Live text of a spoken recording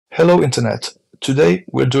Hello Internet. Today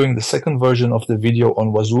we're doing the second version of the video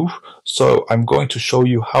on Wazuh, so I'm going to show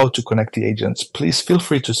you how to connect the agents. Please feel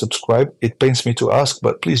free to subscribe. It pains me to ask,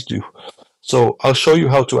 but please do. So I'll show you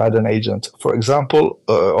how to add an agent. For example,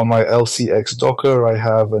 on my LCX Docker, I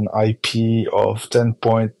have an IP of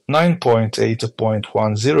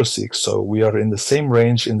 10.9.8.106. So we are in the same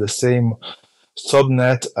range, in the same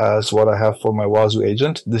subnet as what I have for my Wazuh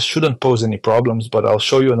agent. This shouldn't pose any problems, but I'll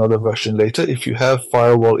show you another version later if you have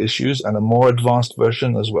firewall issues and a more advanced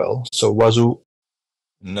version as well. So Wazuh,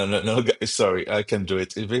 No, no, no, guys, sorry, I can do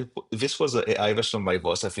it. If this was an AI version of my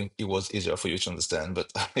voice, I think it was easier for you to understand,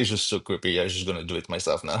 but it's just so creepy. I'm just gonna do it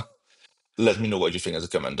myself now. Let me know what you think as a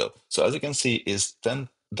comment though. So as you can see, is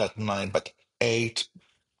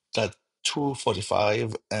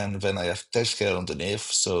 10.9.8.245, and then I have Telscale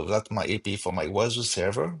underneath. So that's my IP for my Wazuh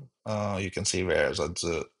server. You can see there that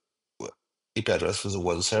the IP address for the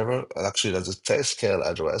Wazuh server. Actually, that's a Telscale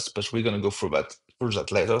address, but we're gonna go through that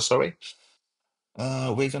later, sorry.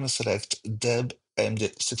 We're gonna select deb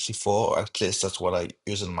md64, or at least that's what I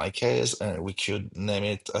use in my case, and we could name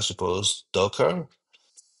it, I suppose, Docker.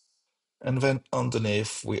 And then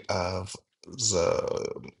underneath we have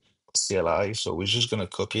the CLI, so we're just gonna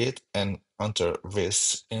copy it and enter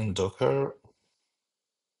this in Docker.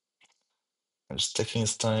 It's taking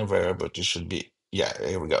its time there, but it should be, yeah,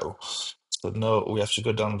 here we go. So now we have to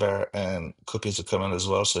go down there and copy the command as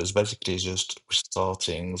well. So it's basically just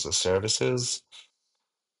restarting the services.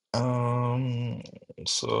 Um,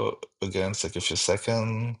 so again, take a few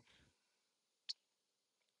seconds.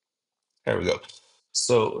 Here we go.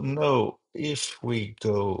 So now if we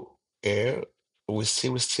go here, we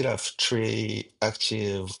still have three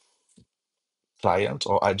active client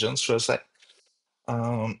or agents, should I say.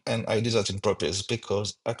 And I did that in purpose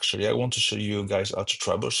because actually I want to show you guys how to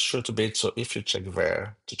troubleshoot a bit. So if you check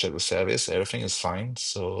there to check the service, everything is fine.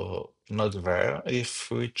 So not there. If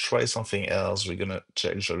we try something else, we're gonna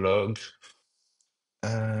check the log.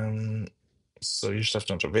 Um, so you just have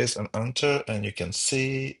to enter this and enter, and you can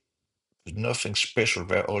see nothing special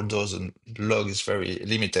there, although the log is very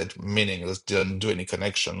limited, meaning it didn't do any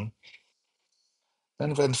connection.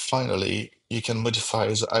 And then finally, you can modify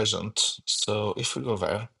the agent. So if we go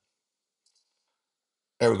there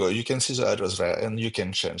we go, you can see the address there and you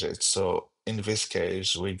can change it. So in this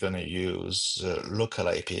case, we're gonna use the local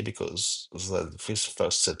IP because this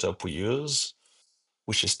first setup we use,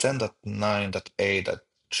 which is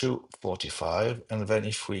 10.9.8.245. And then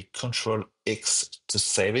if we control X to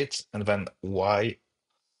save it, and then Y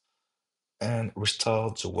and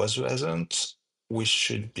restart the Wazuh agent, we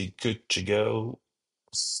should be good to go.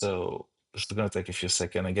 So it's gonna take a few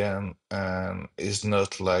seconds again, and it's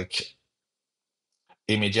not like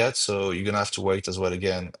immediate, so you're gonna have to wait as well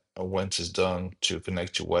again once it's done to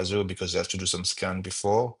connect to Wazuh because you have to do some scan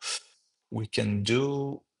before. We can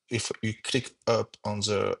do, if you click up on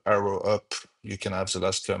the arrow up, you can have the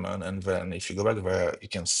last command, and then if you go back there, you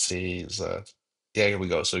can see that, yeah, here we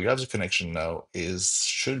go. So you have the connection now, is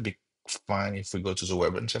should be fine if we go to the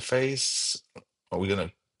web interface. We're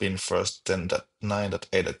gonna pin first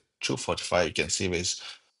 10.9.8.245. You can see there's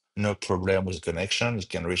no problem with the connection, it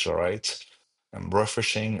can reach all right. I'm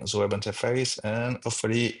refreshing the web interface, and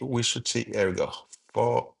hopefully we should see, here we go,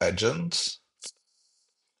 4 agents.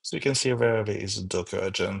 So you can see there is a Docker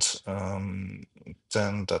agent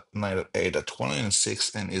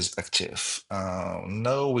 10.9.8.106 and is active.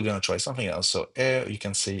 Now we're gonna try something else. So here you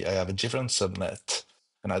can see I have a different subnet.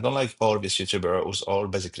 And I don't like all these YouTubers who's all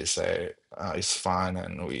basically say it's fine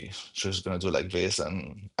and we just gonna do like this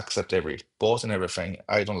and accept every port and everything.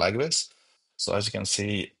 I don't like this. So as you can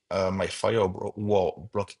see, my firewall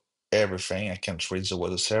block everything. I can't reach the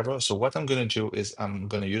water server. So what I'm gonna do is I'm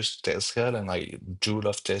gonna use Tailscale, and I do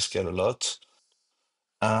love Tailscale a lot.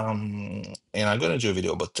 And I'm gonna do a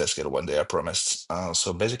video about Tailscale one day, I promise.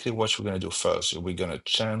 So basically, what we're gonna do first, we're gonna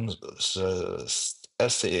change the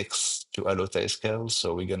LCX to allow Tailscale.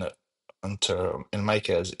 So we're gonna enter, in my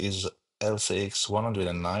case, is LCX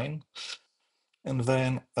 109, and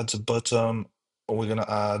then at the bottom, we're gonna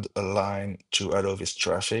add a line to allow this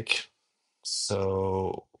traffic.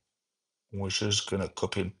 So we're just gonna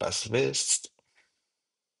copy and paste this,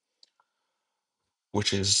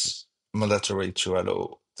 which is mandatory to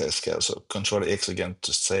allow the scale. So Control X again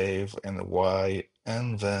to save, and Y,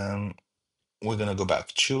 and then we're gonna go back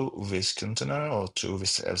to this container or to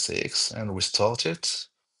this LCX and restart it.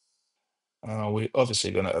 We're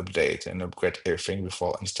obviously gonna update and upgrade everything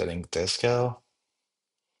before installing Tailscale.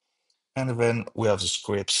 And then we have the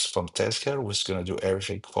scripts from Tailscale, which is gonna do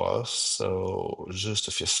everything for us. So just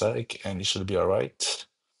a few sec, and it should be all right.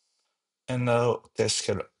 And now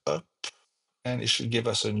Tailscale up. and it should give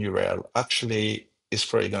us a new URL. Actually, it's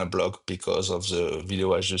probably gonna block because of the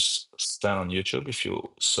video I just sent on YouTube, if you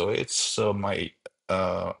saw it. So my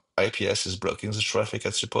IPS is blocking the traffic,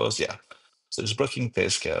 I suppose. Yeah. So it's blocking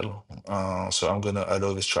PayScale. So I'm gonna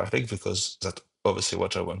allow this traffic because that's obviously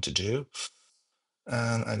what I want to do.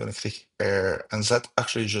 And I'm gonna click air, and that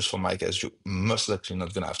actually just for my case, you most likely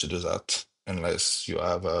not gonna have to do that unless you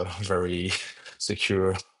have a very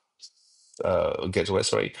secure gateway.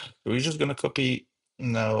 Sorry, we're just gonna copy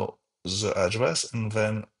now the address, and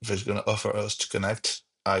then it's gonna offer us to connect.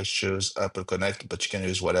 I choose Apple Connect, but you can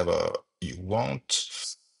use whatever you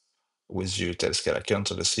want with your Telescale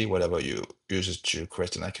account, obviously, whatever you use it to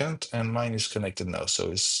create an account. And mine is connected now,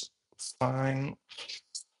 so it's fine.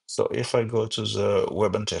 So if I go to the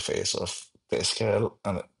web interface of Pascal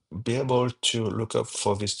and be able to look up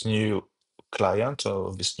for this new client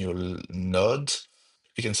or this new node,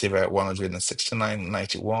 you can see there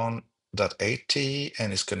 169.91.80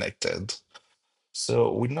 and it's connected.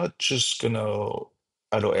 So we're not just gonna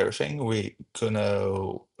allow everything. We're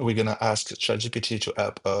gonna ask ChatGPT to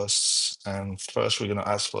help us, and first we're gonna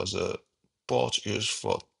ask for the port used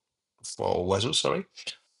for Wazuh, sorry.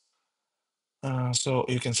 So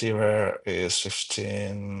you can see where is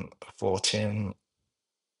 15, 14,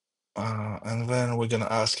 and then we're gonna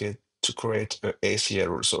ask it to create a ACL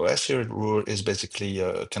rule. So ACL rule is basically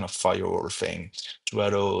a kind of firewall thing to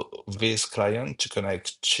allow this client to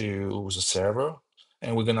connect to the server,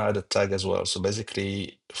 and we're gonna add a tag as well. So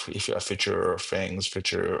basically, if you have feature things,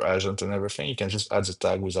 feature agent and everything, you can just add the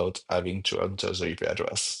tag without having to enter the IP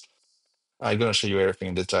address. I'm gonna show you everything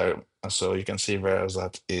in detail. So you can see there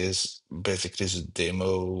that is basically the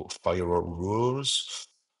demo firewall rules,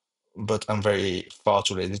 but I'm very far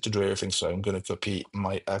too lazy to do everything. So I'm gonna copy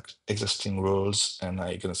my existing rules and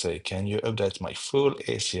I'm gonna say, can you update my full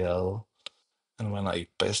ACL? And when I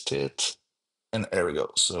paste it, and there we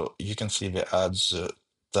go. So you can see they add the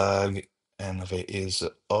tag and there is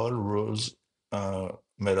all rules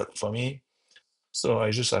made up for me. So I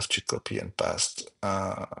just have to copy and paste.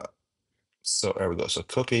 So there we go. So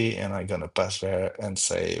copy, and I'm gonna pass there and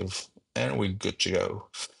save, and we're good to go.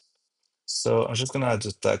 So I'm just gonna add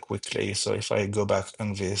the tag quickly. So if I go back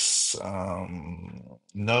on this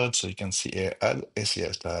node, so you can see here, add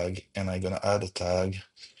ACL tag, and I'm gonna add a tag.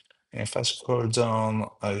 And if I scroll down,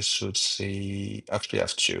 I should see, actually I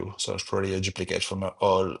have two. So it's probably a duplicate from my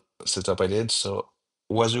all setup I did. So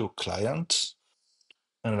Wazuh client,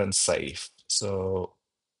 and then save. So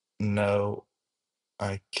now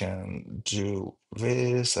I can do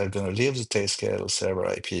this. I'm gonna leave the Tayscale server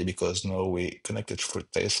IP because now we connected through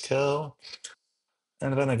Tayscale.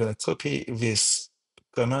 And then I'm gonna copy this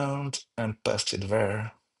command and paste it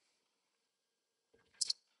there.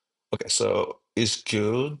 Okay, so it's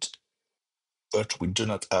good, but we do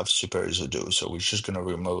not have super residue, so we're just gonna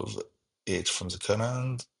remove it from the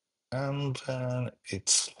command, and then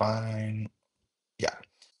it's fine. Yeah.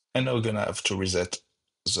 And now we're gonna have to reset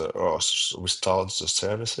restart the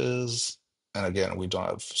services. And again, we don't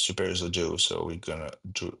have super residue, so we're gonna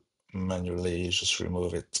do manually just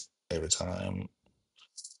remove it every time.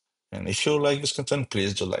 And if you like this content,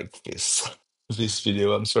 please do like this this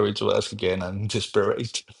video. I'm sorry to ask again, I'm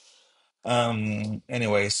desperate.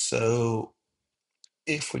 Anyway, so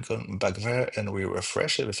if we go back there and we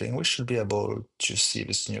refresh everything, we should be able to see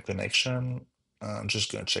this new connection. I'm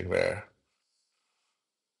just gonna check there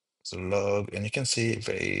the log, and you can see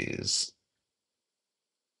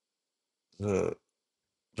the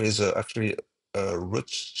there's actually a root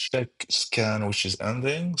check scan which is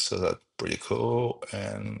ending, so that's pretty cool,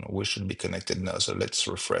 and we should be connected now. So let's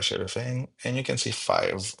refresh everything, and you can see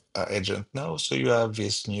five agent now. So you have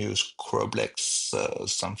this new Scrublex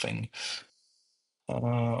something,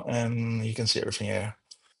 and you can see everything here.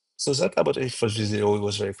 So that's about it for this video. It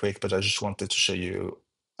was very quick, but I just wanted to show you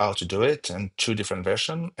how to do it and two different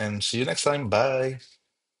versions. And see you next time. Bye.